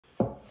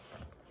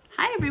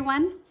Hi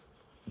everyone.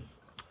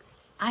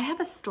 I have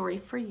a story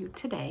for you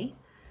today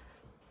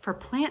for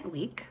Plant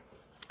Week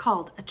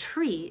called A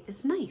Tree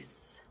is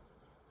Nice.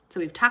 So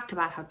we've talked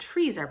about how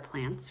trees are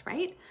plants,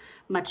 right?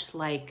 Much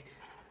like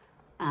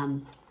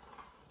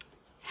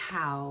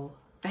how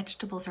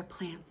vegetables are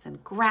plants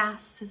and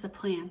grass is a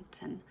plant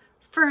and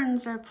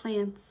ferns are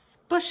plants,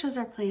 bushes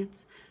are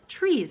plants,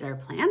 trees are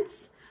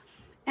plants,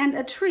 and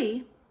a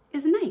tree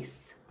is nice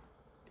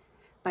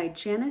by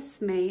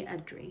Janice May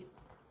Udry.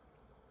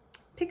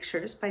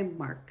 Pictures by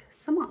Mark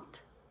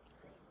Samant.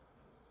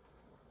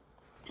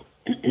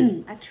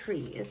 A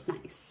tree is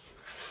nice.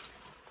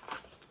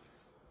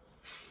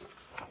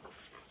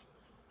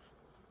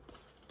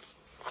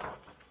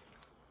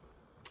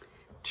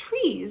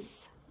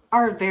 Trees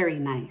are very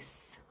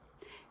nice.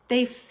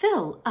 They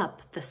fill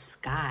up the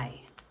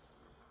sky.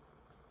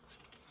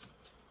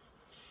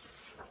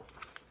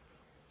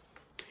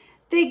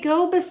 They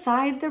go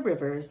beside the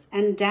rivers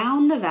and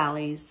down the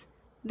valleys.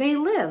 They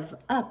live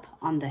up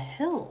on the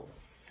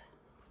hills.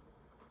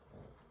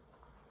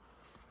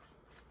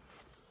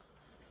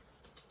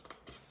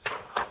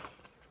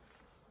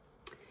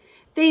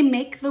 They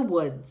make the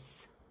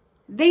woods.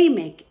 They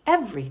make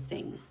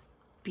everything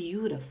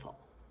beautiful.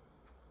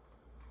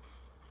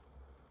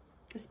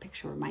 This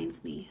picture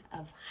reminds me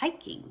of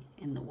hiking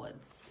in the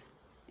woods,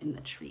 in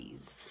the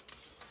trees.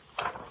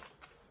 Even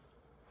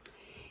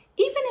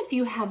if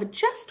you have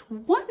just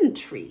one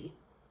tree,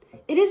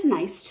 it is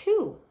nice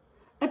too.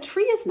 A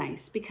tree is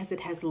nice because it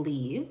has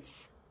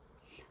leaves.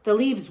 The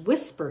leaves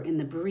whisper in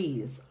the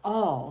breeze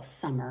all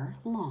summer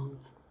long.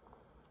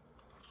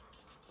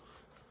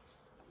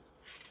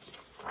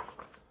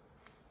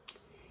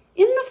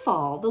 In the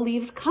fall, the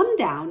leaves come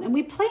down and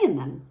we play in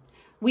them.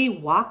 We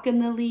walk in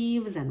the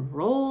leaves and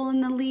roll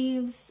in the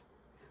leaves.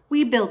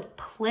 We build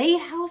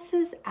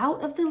playhouses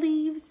out of the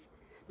leaves.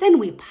 Then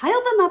we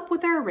pile them up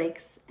with our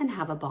rakes and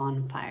have a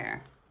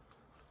bonfire.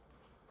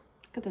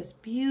 Look at those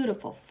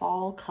beautiful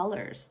fall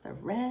colors, the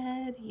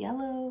red,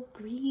 yellow,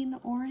 green,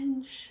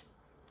 orange.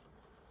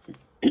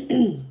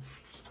 A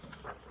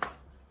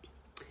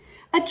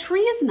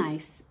tree is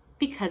nice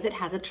because it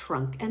has a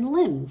trunk and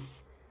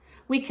limbs.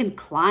 We can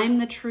climb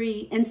the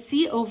tree and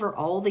see over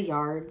all the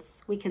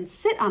yards. We can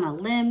sit on a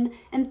limb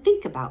and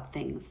think about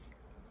things,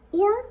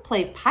 or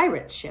play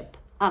pirate ship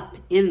up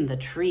in the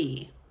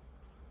tree.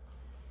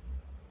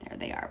 There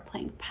they are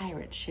playing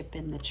pirate ship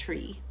in the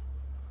tree.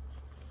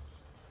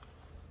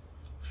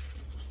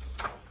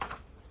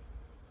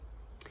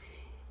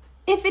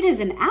 If it is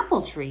an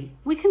apple tree,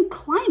 we can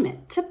climb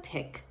it to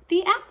pick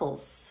the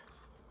apples.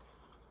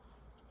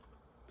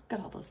 Look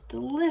at all those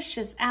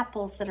delicious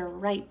apples that are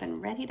ripe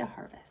and ready to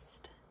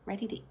harvest,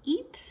 ready to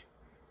eat.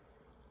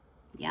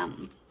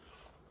 Yum.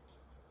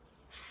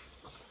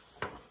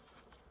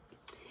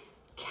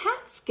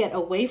 Cats get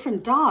away from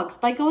dogs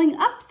by going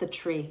up the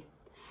tree.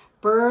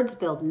 Birds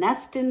build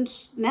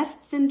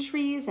nests in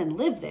trees and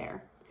live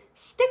there.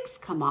 Sticks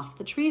come off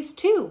the trees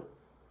too.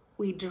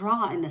 We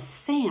draw in the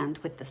sand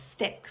with the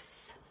sticks.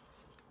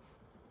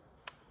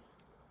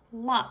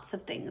 Lots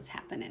of things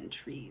happen in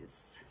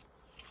trees.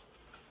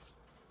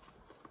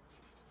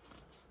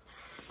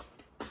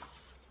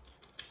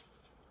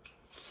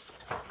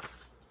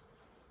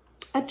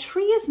 A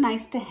tree is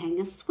nice to hang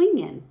a swing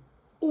in,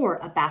 or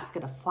a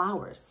basket of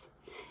flowers.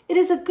 It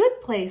is a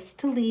good place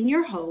to lean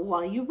your hoe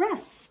while you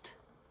rest.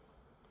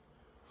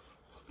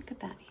 Look at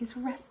that, he's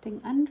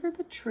resting under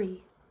the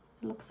tree.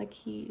 It looks like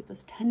he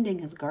was tending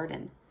his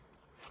garden.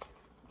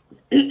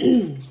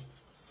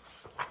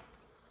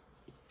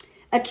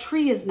 A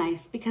tree is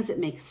nice because it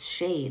makes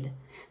shade.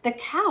 The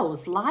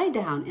cows lie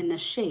down in the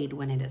shade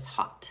when it is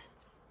hot.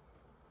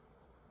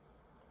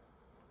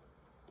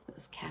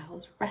 Those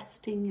cows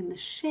resting in the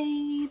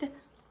shade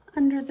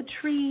under the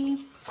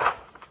tree.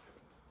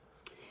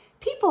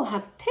 People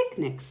have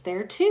picnics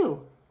there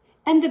too,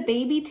 and the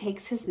baby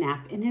takes his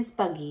nap in his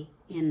buggy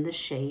in the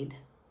shade.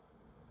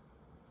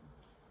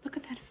 Look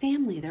at that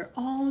family. They're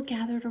all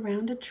gathered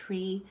around a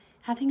tree,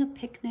 having a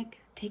picnic,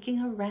 taking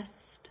a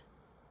rest.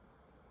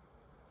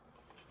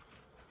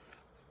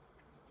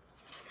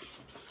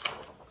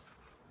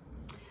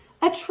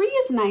 A tree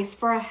is nice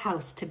for a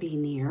house to be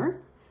near.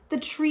 The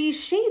tree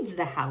shades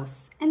the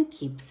house and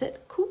keeps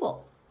it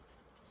cool.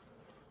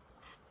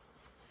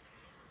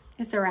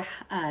 Is there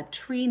a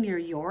tree near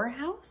your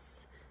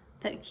house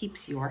that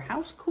keeps your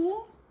house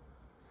cool?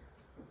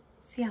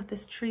 See how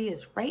this tree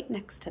is right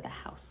next to the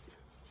house.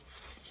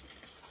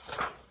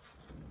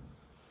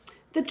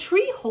 The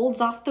tree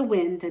holds off the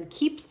wind and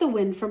keeps the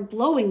wind from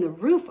blowing the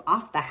roof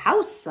off the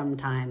house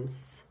sometimes.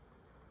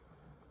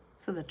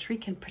 So the tree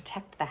can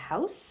protect the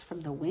house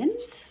from the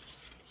wind.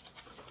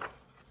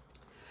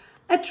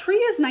 A tree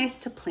is nice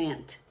to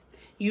plant.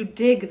 You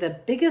dig the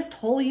biggest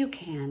hole you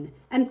can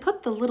and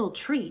put the little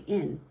tree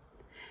in.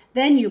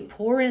 Then you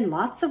pour in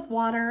lots of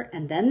water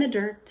and then the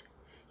dirt.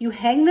 You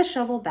hang the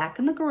shovel back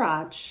in the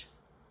garage.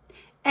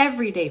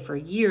 Every day for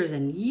years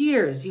and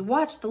years, you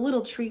watch the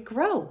little tree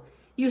grow.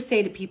 You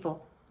say to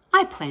people,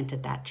 I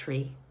planted that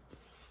tree.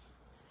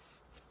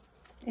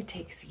 It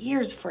takes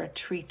years for a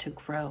tree to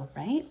grow,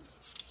 right?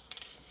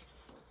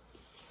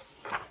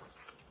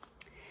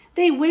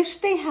 They wish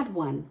they had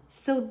one,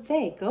 so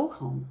they go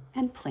home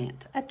and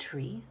plant a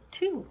tree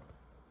too.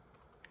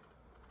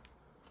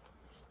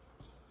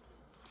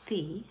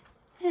 The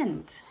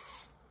end.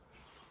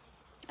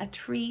 A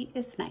tree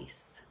is nice.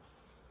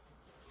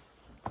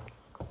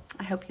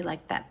 I hope you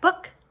liked that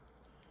book.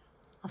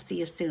 I'll see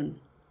you soon.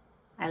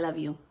 I love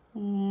you.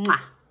 Mwah.